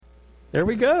There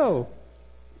we go.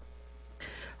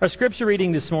 Our scripture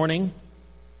reading this morning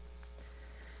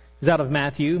is out of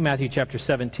Matthew chapter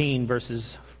 17,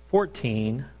 verses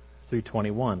 14 through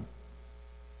 21.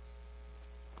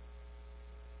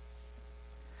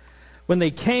 When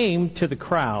they came to the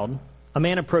crowd, a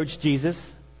man approached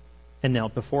Jesus and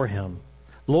knelt before him.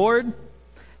 "Lord,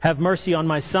 have mercy on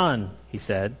my son," he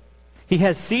said. "He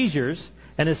has seizures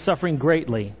and is suffering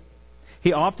greatly.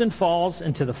 He often falls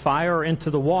into the fire or into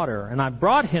the water, and I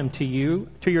brought him to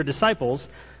your disciples,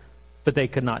 but they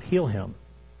could not heal him."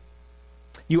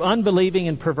 "You unbelieving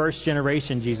and perverse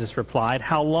generation," Jesus replied,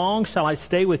 "how long shall I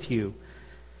stay with you?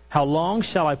 How long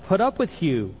shall I put up with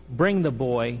you? Bring the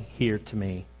boy here to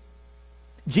me."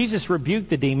 Jesus rebuked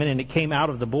the demon, and it came out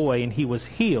of the boy, and he was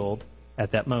healed at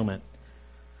that moment.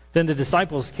 Then the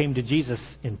disciples came to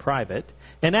Jesus in private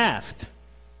and asked,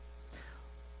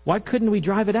 "Why couldn't we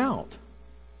drive it out?"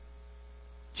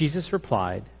 Jesus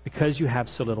replied, "Because you have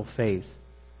so little faith.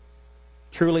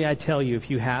 Truly I tell you, if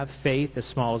you have faith as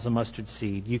small as a mustard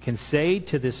seed, you can say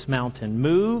to this mountain,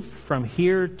 'Move from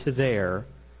here to there,'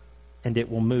 and it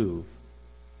will move.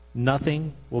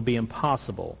 Nothing will be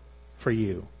impossible for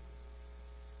you."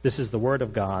 This is the word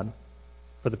of God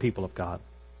for the people of God.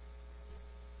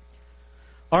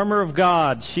 Armor of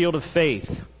God, shield of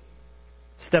faith.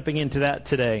 Stepping into that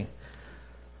today.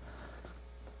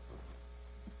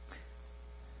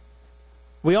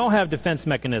 We all have defense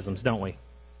mechanisms, don't we?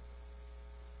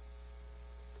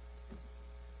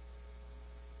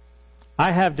 I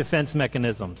have defense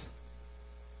mechanisms.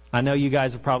 I know you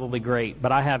guys are probably great,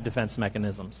 but I have defense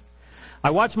mechanisms. I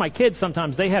watch my kids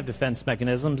sometimes, they have defense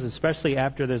mechanisms, especially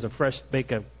after there's a fresh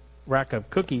rack of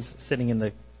cookies sitting in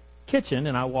the kitchen,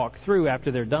 and I walk through after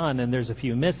they're done and there's a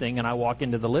few missing, and I walk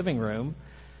into the living room,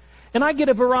 and I get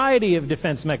a variety of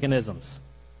defense mechanisms.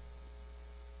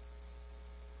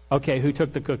 Okay, who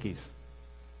took the cookies?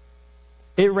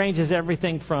 It ranges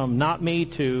everything from not me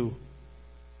to,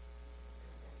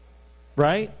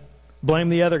 right? Blame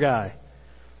the other guy.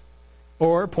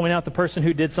 Or point out the person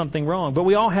who did something wrong. But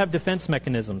we all have defense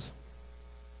mechanisms.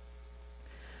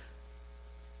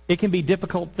 It can be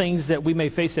difficult things that we may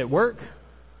face at work.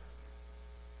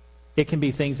 It can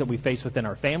be things that we face within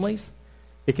our families.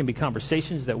 It can be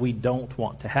conversations that we don't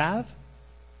want to have.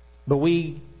 But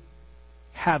we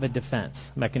have a defense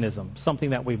mechanism, something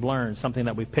that we've learned, something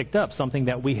that we've picked up, something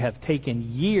that we have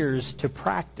taken years to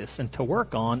practice and to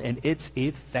work on, and it's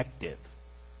effective.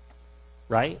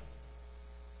 Right?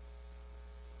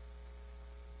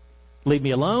 Leave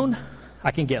me alone.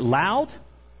 I can get loud.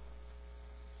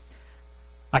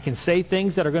 I can say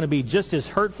things that are going to be just as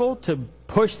hurtful to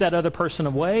push that other person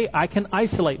away. I can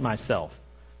isolate myself.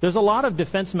 There's a lot of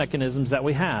defense mechanisms that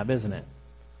we have, isn't it?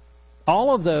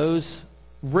 All of those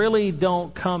really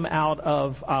don't come out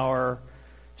of our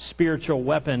spiritual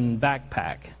weapon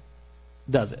backpack,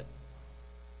 does it?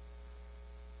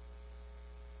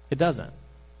 It doesn't.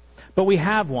 But we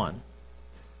have one.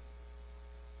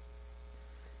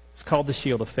 It's called the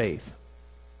shield of faith.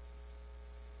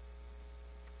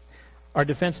 Our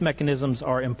defense mechanisms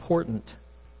are important.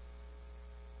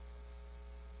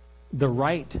 The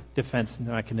right defense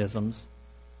mechanisms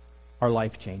are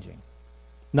life-changing.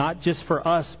 Not just for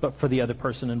us, but for the other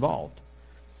person involved.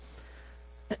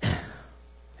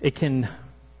 It can...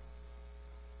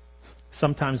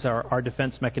 Sometimes our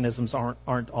defense mechanisms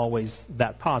aren't always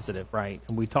that positive, right?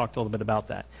 And we talked a little bit about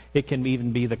that. It can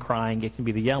even be the crying, it can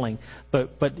be the yelling.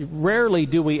 But rarely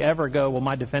do we ever go, well,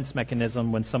 my defense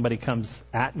mechanism when somebody comes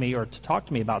at me or to talk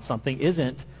to me about something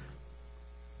isn't,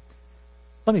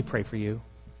 let me pray for you.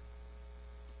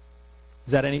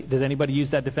 Does anybody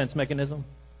use that defense mechanism?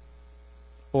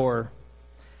 Or,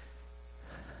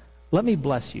 let me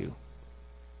bless you.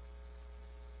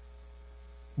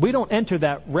 We don't enter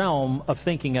that realm of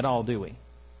thinking at all, do we?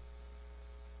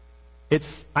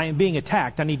 It's, I am being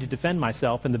attacked, I need to defend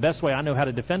myself, and the best way I know how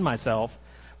to defend myself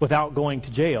without going to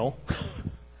jail,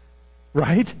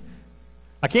 right?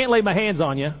 I can't lay my hands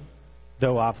on you,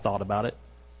 though I've thought about it.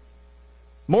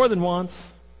 More than once,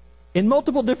 in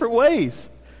multiple different ways.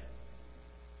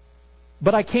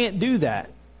 But I can't do that.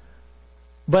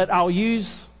 But I'll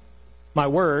use my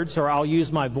words, or I'll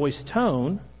use my voice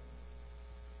tone,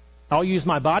 I'll use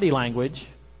my body language,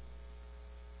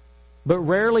 but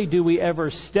rarely do we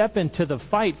ever step into the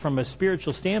fight from a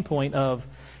spiritual standpoint of,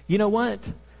 you know what?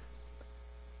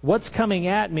 What's coming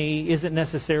at me isn't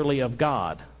necessarily of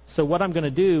God. So what I'm going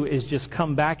to do is just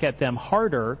come back at them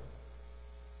harder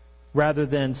rather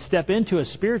than step into a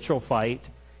spiritual fight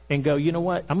and go, you know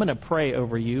what? I'm going to pray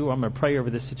over you, or I'm going to pray over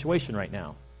this situation right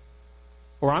now.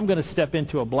 Or I'm going to step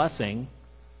into a blessing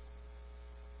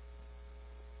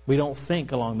We don't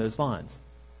think along those lines.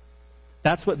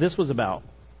 That's what this was about.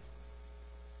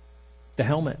 The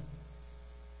helmet.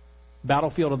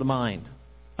 Battlefield of the mind.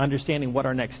 Understanding what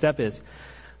our next step is.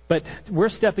 But we're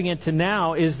stepping into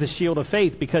now is the shield of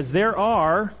faith, because there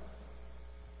are,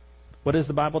 what does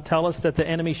the Bible tell us that the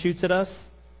enemy shoots at us?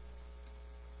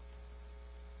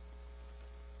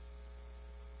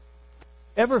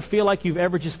 Ever feel like you've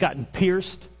ever just gotten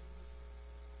pierced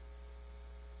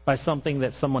by something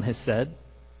that someone has said?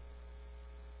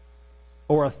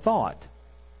 Or a thought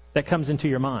that comes into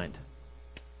your mind?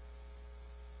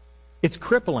 It's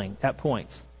crippling at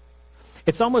points.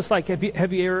 It's almost like,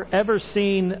 have you ever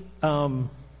seen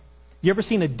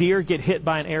a deer get hit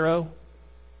by an arrow?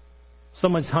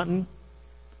 Someone's hunting.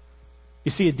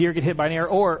 You see a deer get hit by an arrow,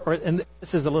 or and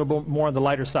this is a little bit more on the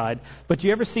lighter side, but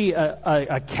you ever see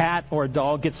a cat or a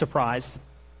dog get surprised?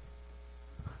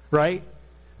 Right?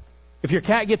 If your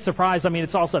cat gets surprised, I mean,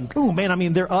 it's all of a sudden, ooh, man, I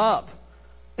mean, they're up.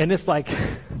 And it's like,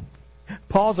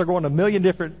 paws are going a million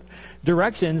different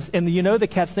directions, and you know the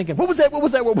cat's thinking, what was that, what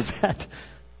was that, what was that?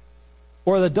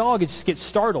 Or the dog just gets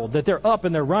startled that they're up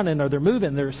and they're running or they're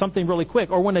moving, there's something really quick.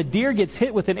 Or when a deer gets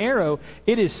hit with an arrow,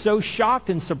 it is so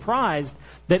shocked and surprised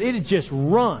that it just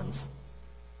runs.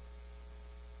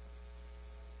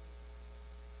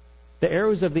 The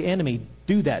arrows of the enemy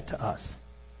do that to us.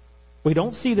 We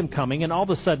don't see them coming, and all of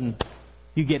a sudden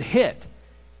you get hit.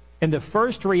 And the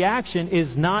first reaction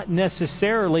is not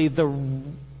necessarily the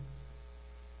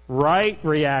right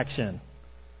reaction.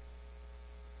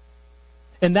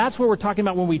 And that's what we're talking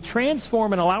about when we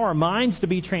transform and allow our minds to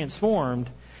be transformed,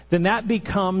 then that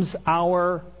becomes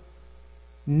our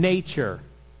nature.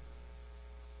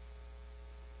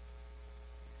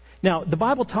 Now, the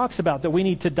Bible talks about that we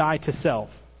need to die to self,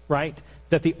 right?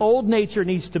 That the old nature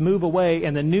needs to move away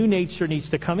and the new nature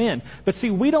needs to come in. But see,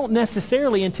 we don't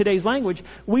necessarily, in today's language,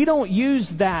 we don't use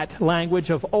that language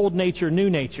of old nature, new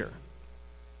nature.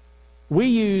 We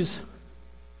use,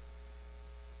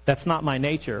 that's not my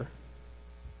nature,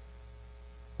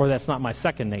 or that's not my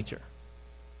second nature.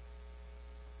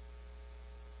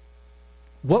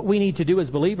 What we need to do as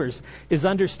believers is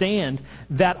understand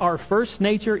that our first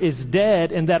nature is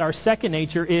dead and that our second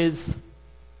nature is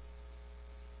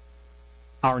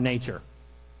our nature.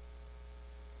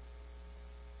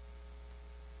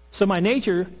 So my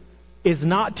nature is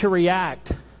not to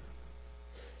react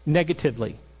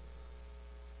negatively.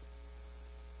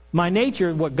 My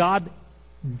nature, what God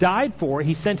died for,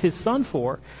 He sent His Son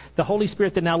for, the Holy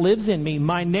Spirit that now lives in me,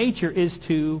 my nature is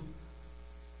to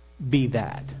be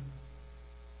that.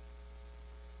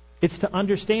 It's to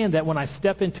understand that when I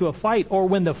step into a fight, or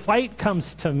when the fight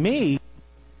comes to me,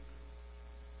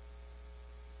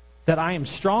 that I am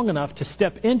strong enough to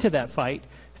step into that fight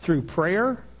through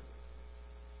prayer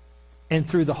and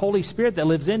through the Holy Spirit that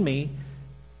lives in me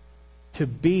to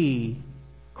be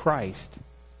Christ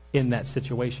in that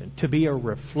situation, to be a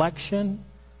reflection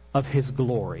of His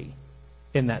glory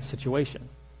in that situation.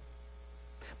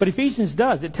 But Ephesians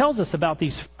does. It tells us about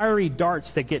these fiery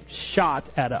darts that get shot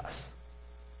at us.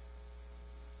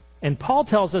 And Paul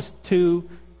tells us to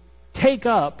take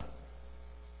up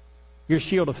your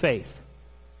shield of faith.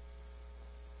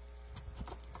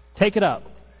 Take it up.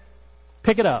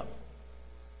 Pick it up.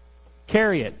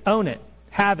 Carry it. Own it.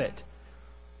 Have it.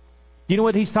 Do you know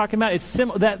what he's talking about? It's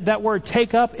that word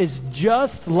take up is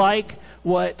just like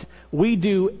what we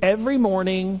do every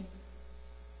morning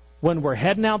when we're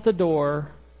heading out the door.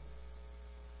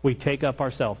 We take up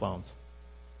our cell phones.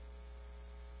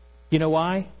 You know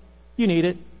why? You need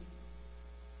it.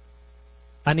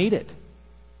 I need it.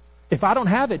 If I don't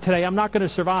have it today, I'm not going to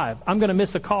survive. I'm going to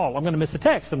miss a call. I'm going to miss a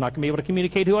text. I'm not going to be able to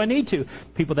communicate who I need to.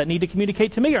 People that need to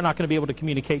communicate to me are not going to be able to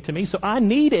communicate to me. So I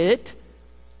need it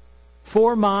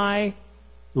for my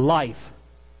life.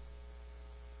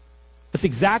 That's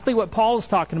exactly what Paul is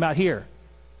talking about here.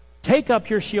 Take up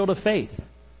your shield of faith.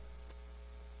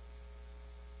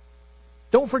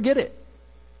 Don't forget it.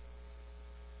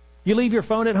 You leave your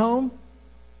phone at home,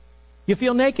 you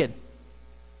feel naked.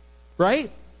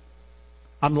 Right?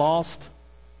 I'm lost.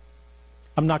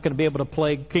 I'm not going to be able to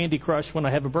play Candy Crush when I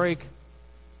have a break.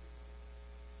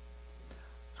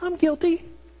 I'm guilty.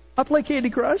 I play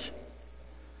Candy Crush.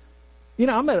 You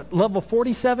know, I'm at level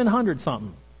 4,700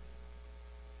 something.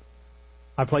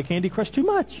 I play Candy Crush too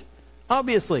much,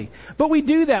 obviously. But we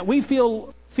do that. We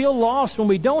feel lost when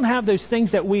we don't have those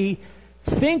things that we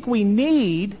think we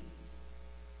need.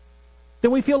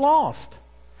 Then we feel lost.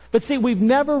 But see, we've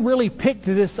never really picked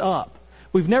this up.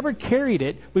 We've never carried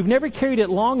it. We've never carried it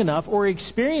long enough or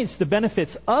experienced the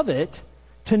benefits of it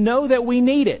to know that we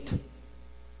need it.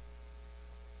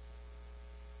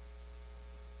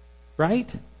 Right?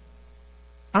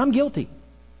 I'm guilty.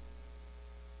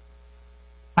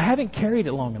 I haven't carried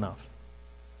it long enough.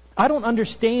 I don't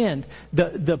understand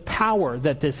the power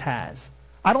that this has.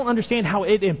 I don't understand how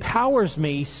it empowers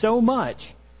me so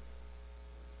much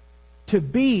to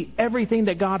be everything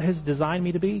that God has designed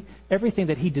me to be, everything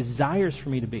that He desires for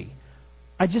me to be.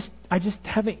 I just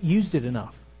haven't used it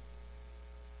enough.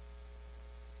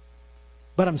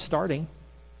 But I'm starting.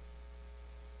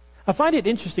 I find it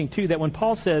interesting, too, that when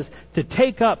Paul says to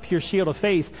take up your shield of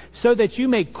faith so that you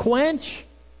may quench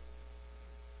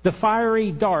the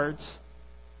fiery darts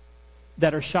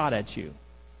that are shot at you.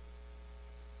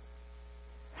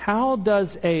 How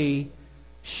does a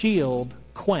shield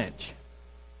quench?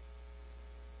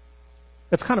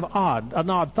 That's kind of an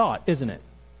odd thought, isn't it?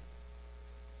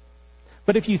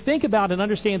 But if you think about and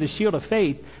understand the shield of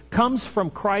faith comes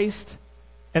from Christ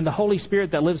and the Holy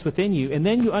Spirit that lives within you, and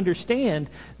then you understand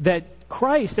that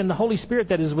Christ and the Holy Spirit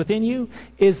that is within you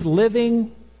is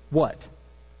living what?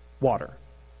 Water.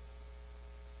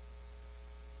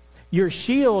 Your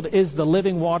shield is the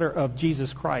living water of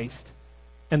Jesus Christ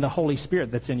and the Holy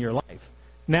Spirit that's in your life.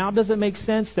 Now, does it make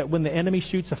sense that when the enemy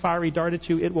shoots a fiery dart at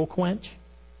you, it will quench?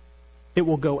 It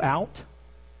will go out?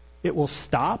 It will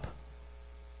stop?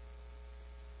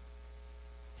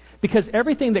 Because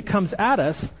everything that comes at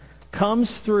us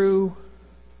comes through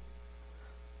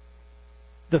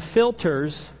the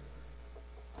filters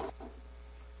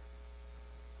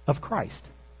of Christ.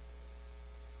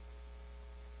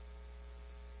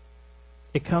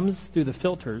 It comes through the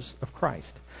filters of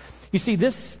Christ. You see,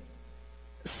 this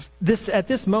at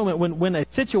this moment, when a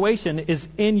situation is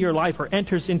in your life or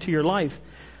enters into your life,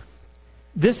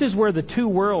 this is where the two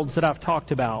worlds that I've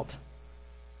talked about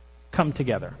come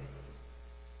together.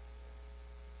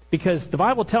 Because the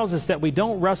Bible tells us that we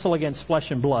don't wrestle against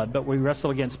flesh and blood, but we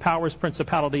wrestle against powers,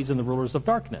 principalities, and the rulers of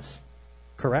darkness.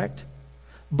 Correct?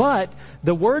 But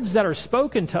the words that are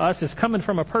spoken to us is coming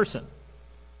from a person.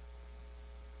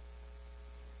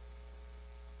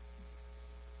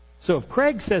 So if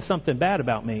Craig says something bad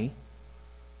about me,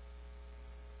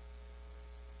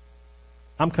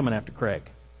 I'm coming after Craig.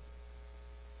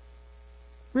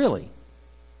 Really?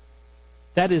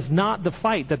 That is not the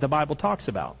fight that the Bible talks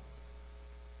about.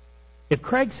 If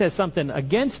Craig says something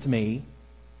against me,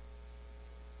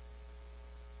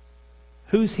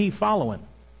 who's he following?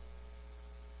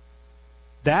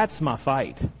 That's my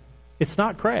fight. It's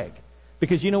not Craig.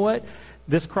 Because you know what?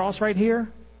 This cross right here,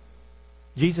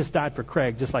 Jesus died for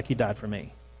Craig just like He died for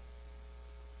me.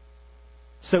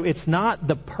 So it's not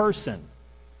the person.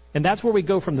 And that's where we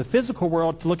go from the physical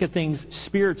world to look at things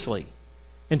spiritually.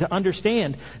 And to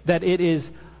understand that it is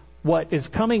what is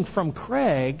coming from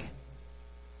Craig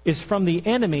is from the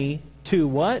enemy to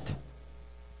what?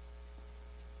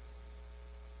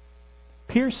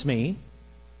 Pierce me,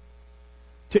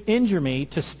 to injure me,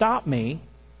 to stop me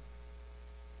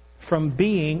from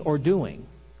being or doing.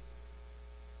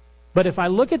 But if I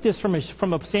look at this from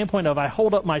a standpoint of I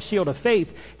hold up my shield of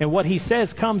faith and what He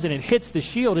says comes and it hits the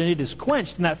shield and it is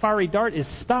quenched and that fiery dart is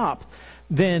stopped,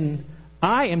 then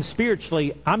I am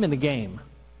spiritually, I'm in the game.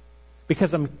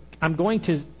 Because I'm going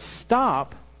to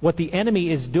stop what the enemy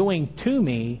is doing to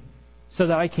me so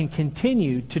that I can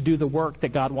continue to do the work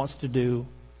that God wants to do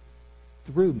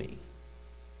through me.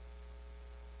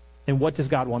 And what does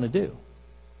God want to do?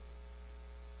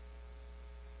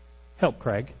 Help,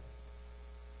 Craig.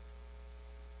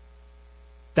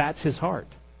 That's His heart.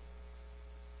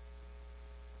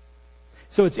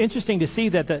 So it's interesting to see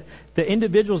that the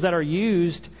individuals that are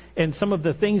used and some of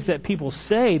the things that people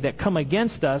say that come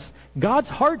against us, God's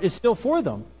heart is still for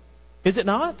them. Is it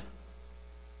not?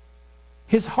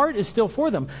 His heart is still for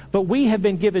them. But we have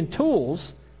been given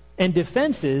tools and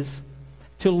defenses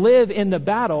to live in the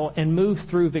battle and move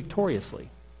through victoriously.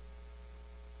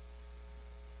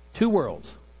 Two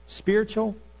worlds,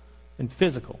 spiritual and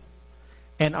physical.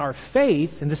 And our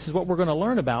faith, and this is what we're going to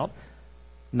learn about,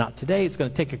 not today, it's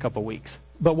going to take a couple weeks.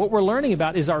 But what we're learning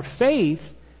about is our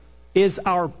faith is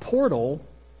our portal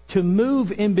to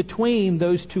move in between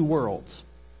those two worlds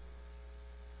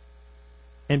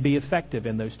and be effective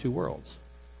in those two worlds.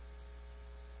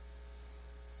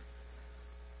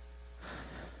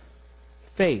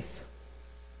 Faith.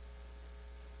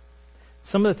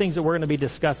 Some of the things that we're going to be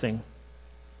discussing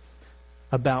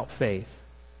about faith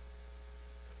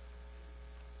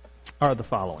are the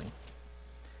following.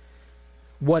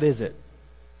 What is it?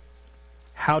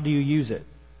 How do you use it?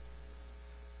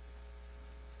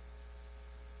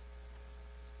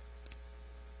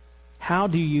 How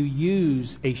do you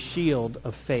use a shield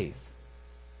of faith?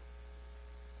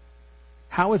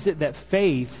 How is it that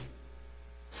faith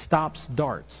stops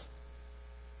darts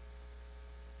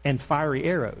and fiery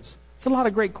arrows? It's a lot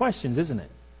of great questions, isn't it?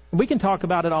 We can talk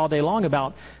about it all day long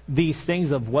about these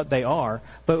things of what they are,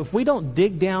 but if we don't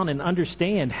dig down and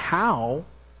understand how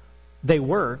they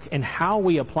work and how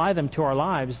we apply them to our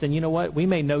lives, then you know what? We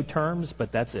may know terms,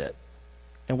 but that's it.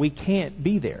 And we can't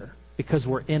be there because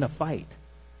we're in a fight.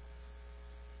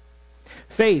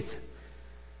 Faith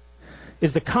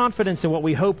is the confidence in what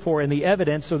we hope for and the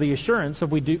evidence or the assurance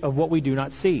of what we do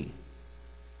not see.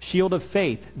 Shield of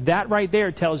faith. That right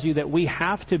there tells you that we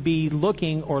have to be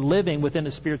looking or living within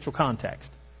a spiritual context.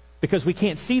 Because we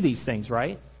can't see these things,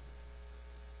 right?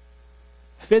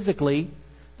 Physically,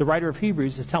 the writer of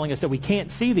Hebrews is telling us that we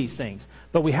can't see these things.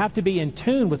 But we have to be in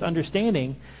tune with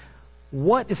understanding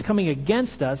what is coming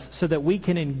against us so that we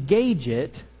can engage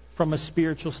it from a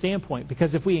spiritual standpoint.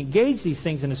 Because if we engage these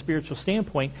things in a spiritual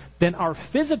standpoint, then our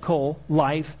physical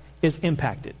life is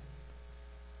impacted.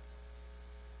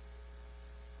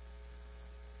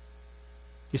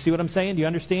 You see what I'm saying? Do you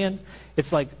understand?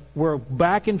 It's like we're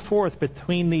back and forth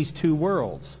between these two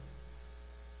worlds.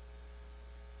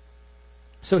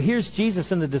 So here's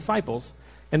Jesus and the disciples,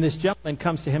 and this gentleman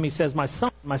comes to him. He says, my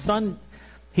son,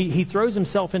 he throws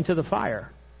himself into the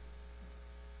fire.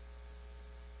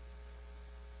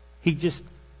 He just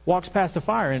walks past the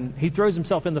fire and he throws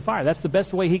himself in the fire. That's the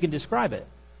best way he can describe it.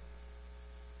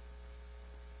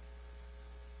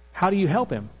 How do you help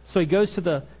him? So he goes to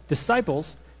the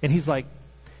disciples and he's like,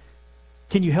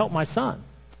 can you help my son?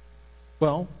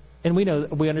 Well, and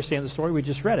we understand the story. We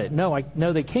just read it. No,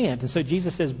 they can't. And so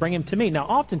Jesus says, bring him to me. Now,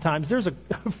 oftentimes, there's a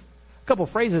couple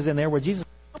phrases in there where Jesus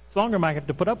says, how much longer am I have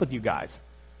to put up with you guys?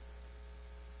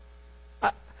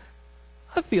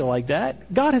 I feel like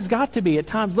that. God has got to be at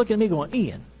times looking at me going,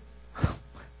 Ian,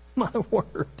 my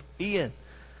word, Ian.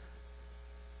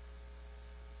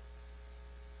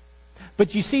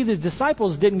 But you see, the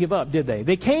disciples didn't give up, did they?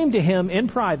 They came to him in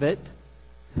private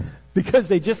because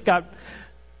they just got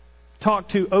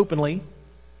talked to openly.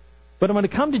 But I'm going to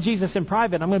come to Jesus in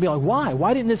private. I'm going to be like, why?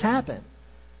 Why didn't this happen?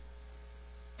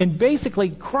 And basically,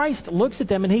 Christ looks at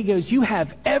them and he goes, you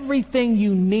have everything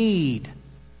you need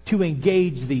to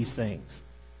engage these things.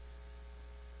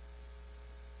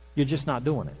 You're just not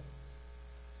doing it.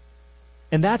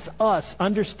 And that's us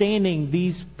understanding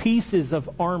these pieces of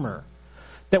armor.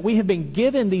 That we have been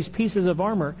given these pieces of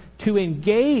armor to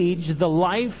engage the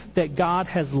life that God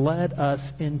has led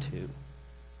us into.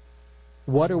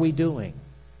 What are we doing?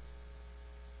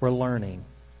 We're learning.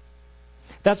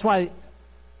 That's why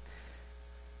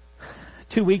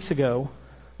 2 weeks ago,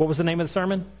 what was the name of the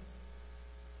sermon?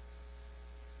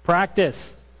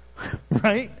 Practice.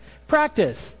 Right?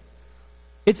 Practice.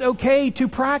 It's okay to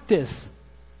practice.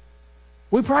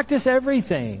 We practice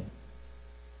everything.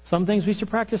 Some things we should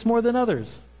practice more than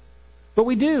others. But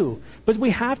we do. But we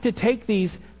have to take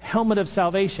these helmet of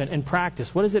salvation and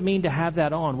practice. What does it mean to have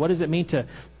that on? What does it mean to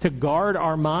guard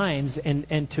our minds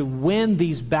and to win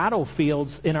these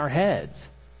battlefields in our heads?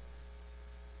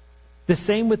 The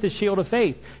same with the shield of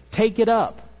faith. Take it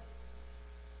up.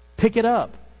 Pick it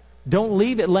up. Don't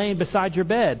leave it laying beside your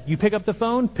bed. You pick up the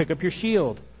phone, pick up your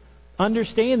shield.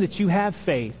 Understand that you have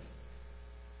faith.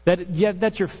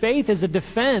 That your faith is a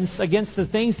defense against the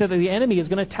things that the enemy is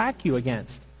going to attack you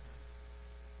against.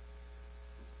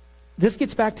 This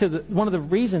gets back to one of the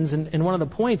reasons and one of the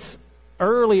points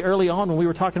early on when we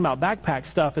were talking about backpack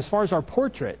stuff as far as our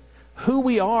portrait. Who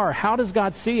we are. How does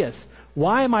God see us?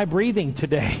 Why am I breathing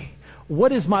today?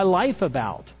 What is my life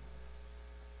about?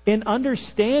 In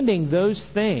understanding those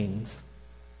things,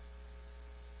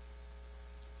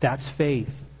 that's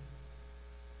faith.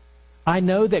 I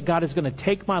know that God is going to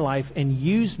take my life and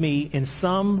use me in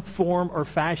some form or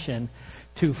fashion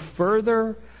to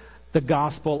further the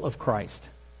gospel of Christ.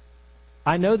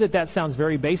 I know that that sounds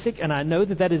very basic, and I know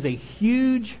that that is a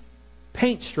huge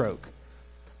paint stroke.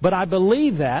 But I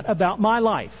believe that about my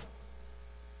life.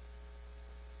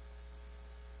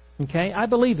 Okay? I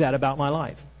believe that about my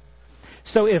life.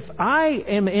 So if I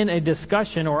am in a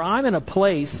discussion or I'm in a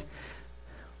place,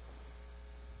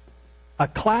 a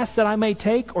class that I may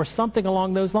take or something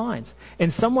along those lines,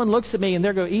 and someone looks at me and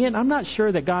they go, Ian, I'm not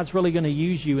sure that God's really going to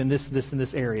use you in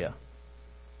this area.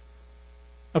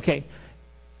 Okay.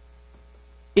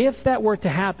 If that were to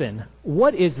happen,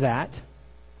 what is that?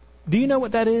 Do you know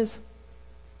what that is?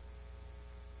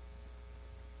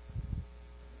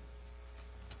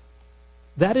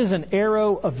 That is an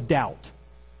arrow of doubt.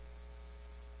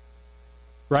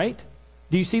 Right?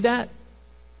 Do you see that?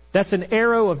 That's an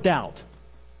arrow of doubt.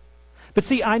 But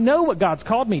see, I know what God's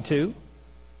called me to.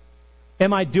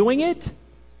 Am I doing it?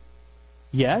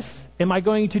 Yes. Am I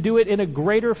going to do it in a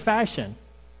greater fashion?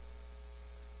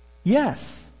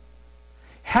 Yes.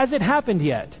 Has it happened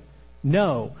yet?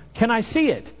 No. Can I see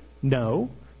it? No.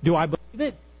 Do I believe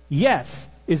it? Yes.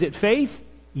 Is it faith?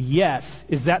 Yes.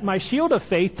 Is that my shield of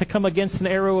faith to come against an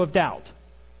arrow of doubt?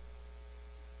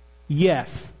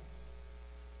 Yes.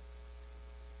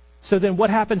 So then what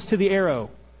happens to the arrow?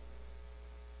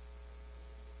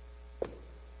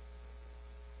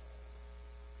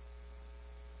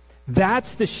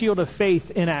 That's the shield of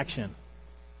faith in action.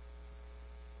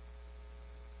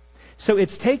 So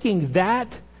it's taking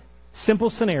that simple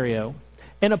scenario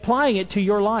and applying it to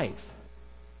your life.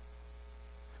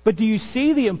 But do you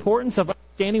see the importance of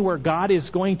understanding where God is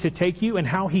going to take you and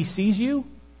how He sees you?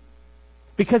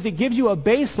 Because it gives you a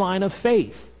baseline of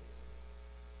faith.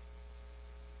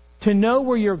 To know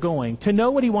where you're going, to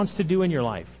know what He wants to do in your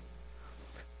life.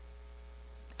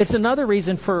 It's another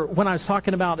reason for when I was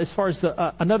talking about as far as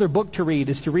another book to read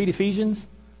is to read Ephesians.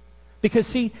 Because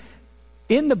see,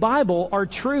 in the Bible are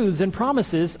truths and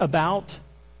promises about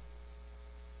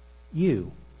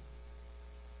you.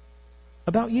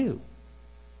 About you.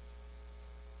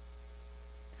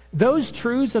 Those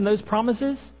truths and those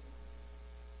promises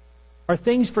are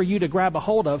things for you to grab a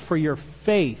hold of for your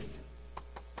faith.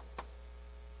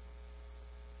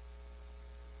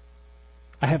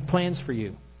 I have plans for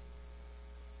you.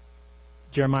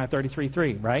 Jeremiah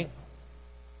 33:3, right?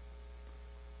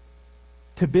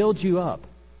 To build you up,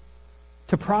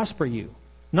 to prosper you,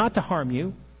 not to harm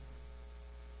you.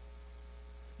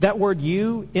 That word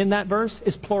you in that verse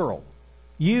is plural.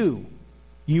 You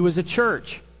as a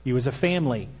church, you as a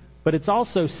family, but it's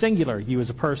also singular, you as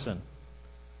a person.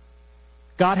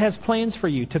 God has plans for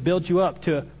you to build you up,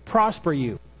 to prosper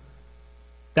you.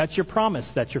 That's your promise,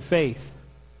 that's your faith.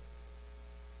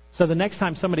 So the next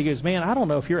time somebody goes, man, I don't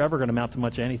know if you're ever going to amount to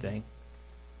much of anything.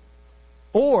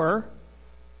 Or,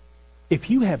 if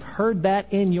you have heard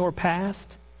that in your past,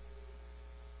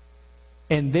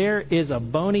 and there is a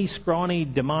bony, scrawny,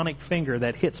 demonic finger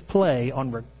that hits play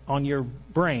on your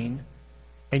brain,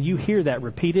 and you hear that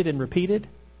repeated and repeated,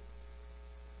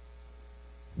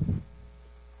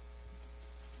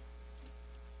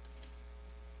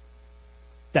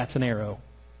 that's an arrow.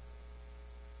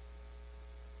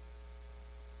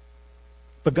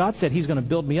 But God said He's going to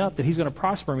build me up, that He's going to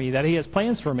prosper me, that He has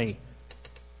plans for me.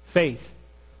 Faith.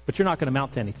 But you're not going to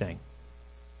amount to anything.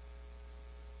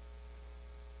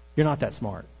 You're not that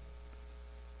smart.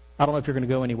 I don't know if you're going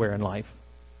to go anywhere in life.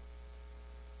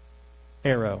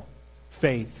 Arrow.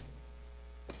 Faith.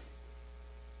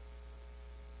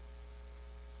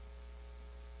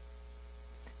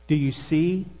 Do you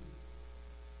see?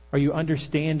 Are you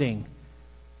understanding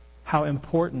how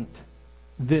important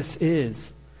this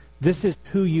is? This is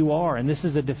who you are, and this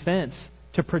is a defense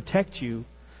to protect you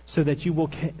so that you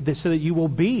will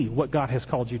be what God has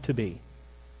called you to be.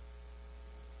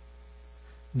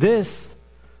 This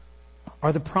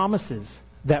are the promises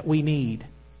that we need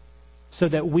so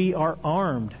that we are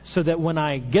armed, so that when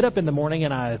I get up in the morning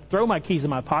and I throw my keys in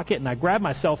my pocket and I grab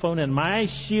my cell phone and my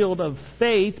shield of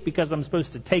faith, because I'm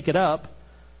supposed to take it up,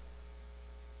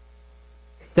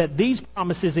 that these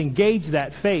promises engage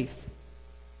that faith.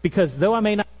 Because though I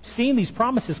may not have seen these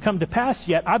promises come to pass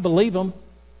yet, I believe them.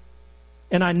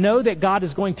 And I know that God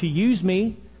is going to use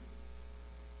me.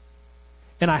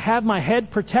 And I have my head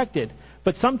protected.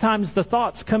 But sometimes the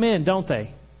thoughts come in, don't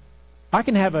they? I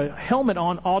can have a helmet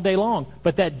on all day long,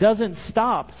 but that doesn't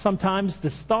stop. Sometimes the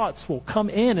thoughts will come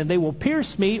in and they will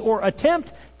pierce me or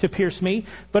attempt to pierce me.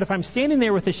 But if I'm standing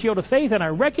there with the shield of faith and I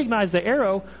recognize the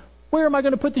arrow, where am I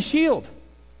going to put the shield?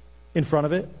 In front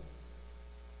of it.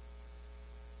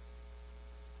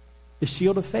 The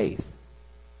shield of faith.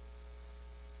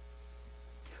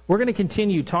 We're going to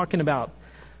continue talking about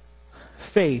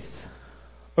faith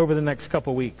over the next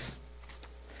couple weeks.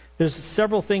 There's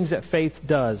several things that faith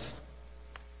does.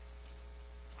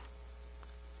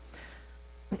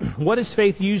 What is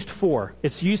faith used for?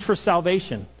 It's used for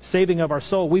salvation, saving of our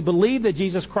soul. We believe that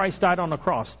Jesus Christ died on the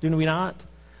cross, do we not?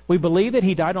 We believe that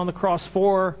He died on the cross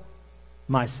for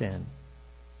my sin.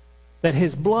 That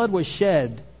His blood was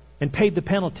shed and paid the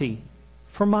penalty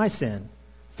for my sin.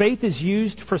 Faith is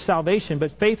used for salvation,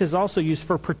 but faith is also used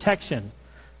for protection.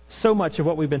 So much of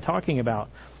what we've been talking about.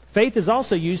 Faith is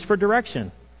also used for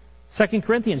direction. 2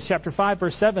 Corinthians chapter 5,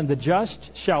 verse 7, the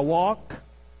just shall walk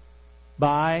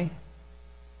by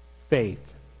faith.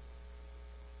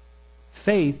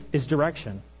 Faith is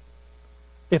direction.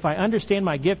 If I understand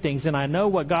my giftings and I know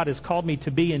what God has called me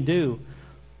to be and do,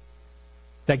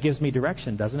 that gives me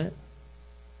direction, doesn't it?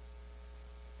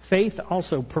 Faith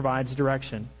also provides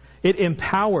direction. It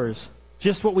empowers,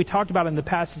 just what we talked about in the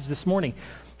passage this morning.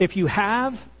 If you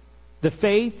have the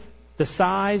faith the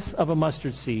size of a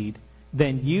mustard seed,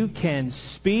 then you can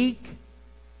speak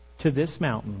to this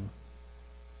mountain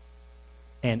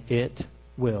and it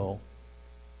will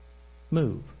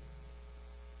move.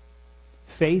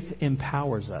 Faith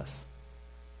empowers us.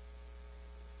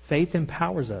 Faith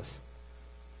empowers us.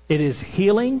 It is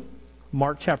healing.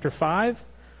 Mark chapter 5.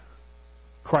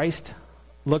 Christ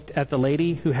looked at the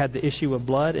lady who had the issue of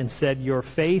blood and said, "Your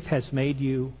faith has made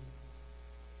you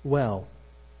well,"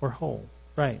 or whole.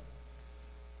 Right.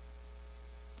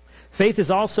 Faith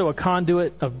is also a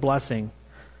conduit of blessing.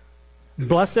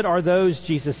 Blessed are those,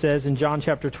 Jesus says in John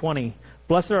chapter 20,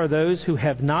 blessed are those who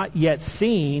have not yet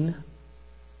seen,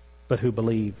 but who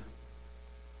believe.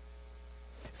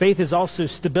 Faith is also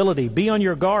stability. Be on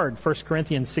your guard, 1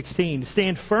 Corinthians 16.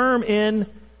 Stand firm in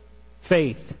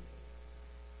faith.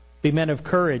 Be men of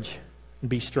courage and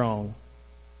be strong.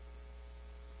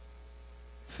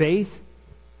 Faith,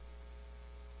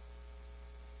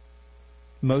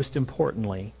 most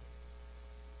importantly,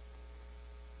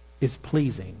 is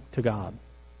pleasing to God.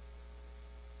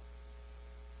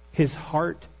 His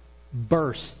heart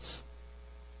bursts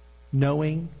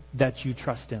knowing that you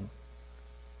trust Him.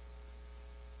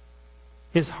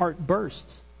 His heart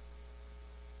bursts.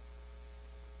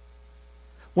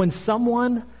 When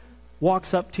someone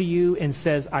walks up to you and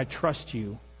says, "I trust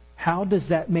you," how does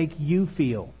that make you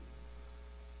feel?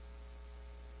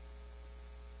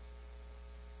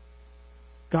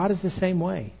 God is the same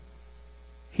way.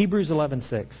 Hebrews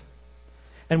 11:6.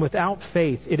 And without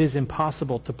faith it is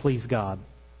impossible to please God,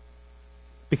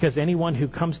 because anyone who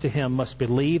comes to Him must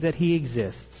believe that He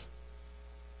exists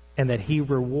and that He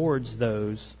rewards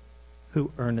those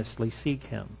who earnestly seek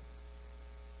Him.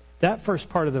 That first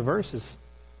part of the verse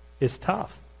is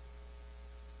tough.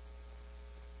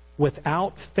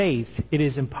 Without faith, it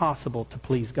is impossible to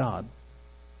please God.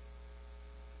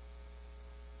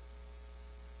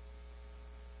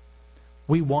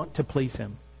 We want to please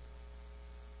Him.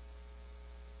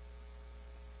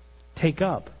 Take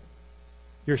up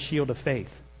your shield of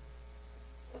faith.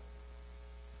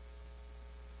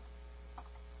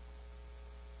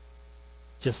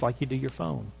 Just like you do your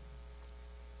phone.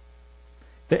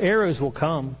 The arrows will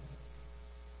come.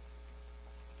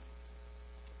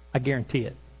 I guarantee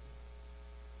it.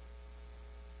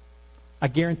 I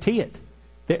guarantee it.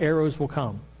 The arrows will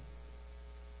come.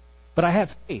 But I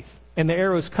have faith, and the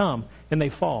arrows come, and they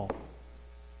fall.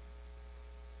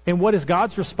 And what is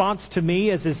God's response to me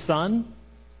as His son?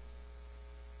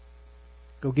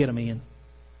 Go get them, Ian.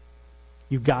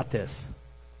 You got this.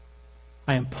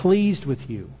 I am pleased with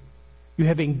you. You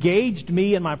have engaged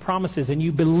me in my promises, and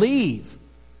you believe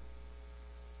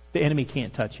the enemy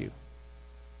can't touch you.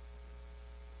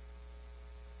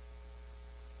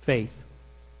 Faith.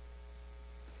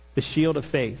 The shield of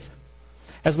faith.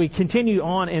 As we continue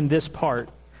on in this part,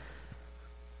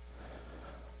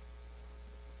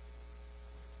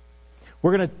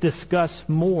 we're going to discuss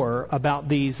more about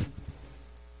these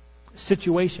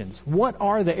situations. What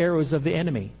are the arrows of the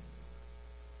enemy?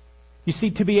 You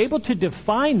see, to be able to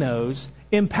define those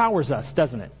empowers us,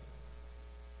 doesn't it?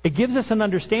 It gives us an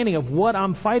understanding of what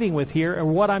I'm fighting with here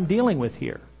and what I'm dealing with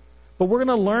here. But we're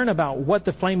going to learn about what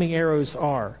the flaming arrows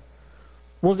are.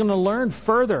 We're going to learn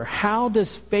further, how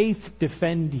does faith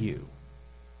defend you?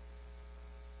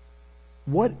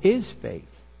 What is faith?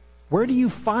 Where do you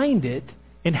find it?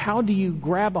 And how do you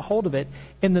grab a hold of it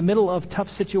in the middle of tough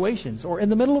situations or in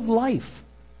the middle of life?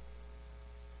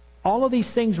 All of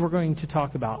these things we're going to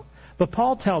talk about. But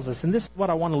Paul tells us, and this is what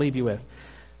I want to leave you with.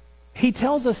 He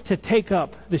tells us to take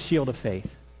up the shield of faith.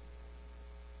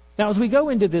 Now, as we go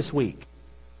into this week,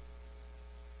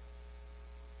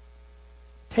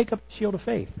 take up the shield of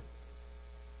faith.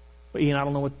 But Ian, I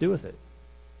don't know what to do with it.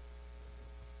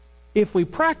 If we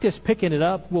practice picking it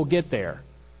up, we'll get there.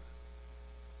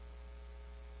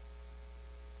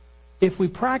 If we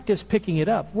practice picking it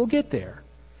up, we'll get there.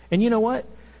 And you know what?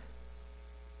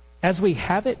 As we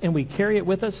have it and we carry it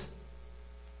with us,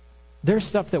 there's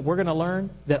stuff that we're going to learn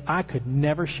that I could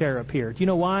never share up here. Do you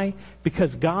know why?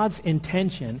 Because God's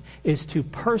intention is to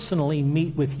personally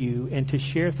meet with you and to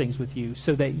share things with you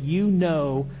so that you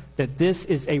know that this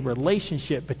is a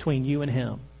relationship between you and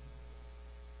Him.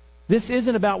 This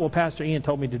isn't about, well, Pastor Ian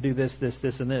told me to do this, this,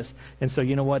 this, and this. And so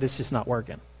you know what? It's just not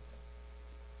working.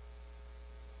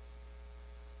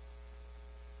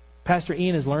 Pastor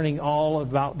Ian is learning all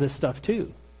about this stuff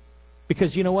too.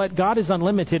 Because you know what? God is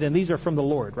unlimited, and these are from the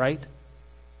Lord, right?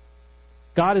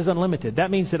 God is unlimited.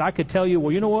 That means that I could tell you,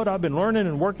 well, you know what? I've been learning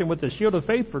and working with the shield of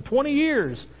faith for 20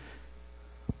 years.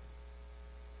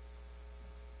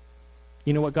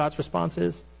 You know what God's response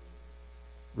is?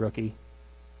 Rookie.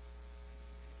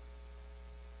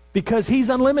 Because He's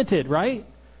unlimited, right?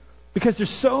 Because there's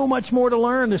so much more to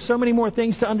learn. There's so many more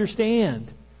things to understand.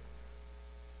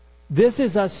 This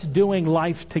is us doing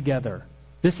life together.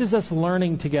 This is us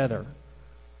learning together.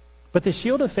 But the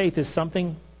shield of faith is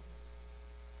something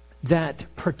that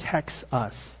protects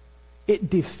us. It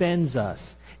defends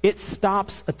us. It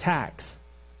stops attacks.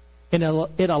 And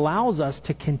it allows us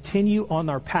to continue on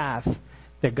our path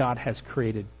that God has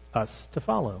created us to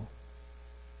follow.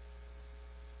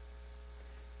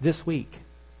 This week,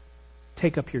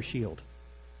 take up your shield.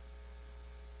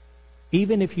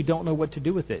 Even if you don't know what to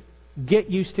do with it, get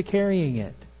used to carrying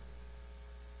it.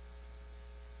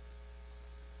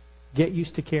 Get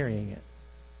used to carrying it.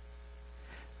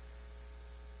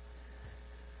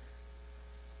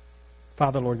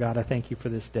 Father, Lord God, I thank you for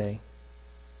this day.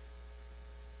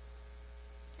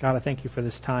 God, I thank you for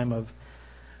this time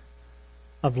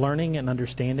of learning and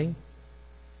understanding.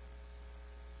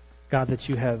 God, that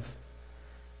you have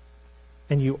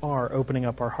and you are opening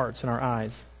up our hearts and our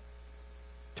eyes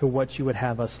to what you would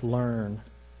have us learn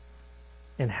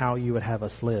and how you would have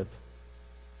us live.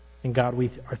 And God, we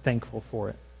are thankful for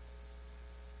it.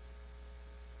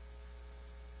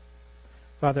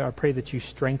 Father, I pray that you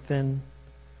strengthen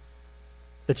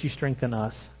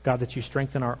us. God, that you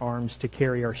strengthen our arms to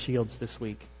carry our shields this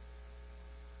week.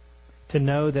 To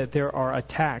know that there are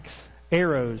attacks,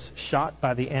 arrows shot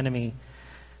by the enemy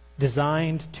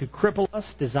designed to cripple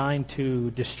us, designed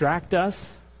to distract us,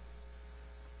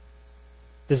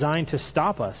 designed to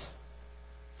stop us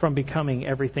from becoming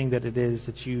everything that it is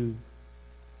that you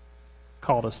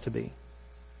called us to be,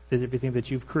 everything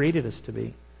that you've created us to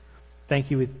be.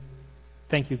 Thank you,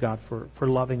 God, for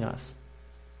loving us,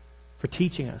 for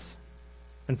teaching us.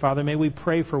 And Father, may we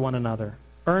pray for one another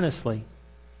earnestly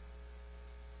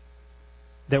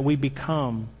that we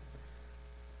become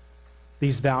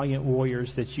these valiant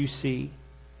warriors that you see.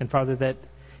 And Father, that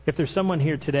if there's someone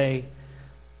here today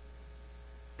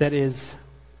that is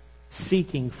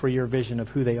seeking for your vision of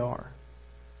who they are,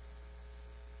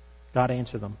 God,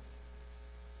 answer them.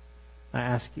 I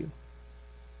ask you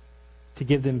to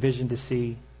give them vision to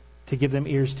see, to give them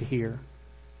ears to hear.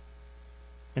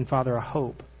 And Father, a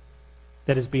hope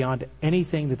that is beyond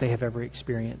anything that they have ever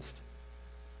experienced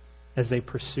as they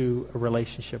pursue a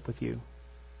relationship with you.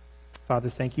 Father,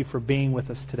 thank you for being with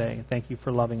us today. Thank you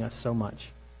for loving us so much.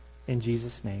 In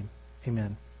Jesus' name,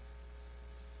 amen.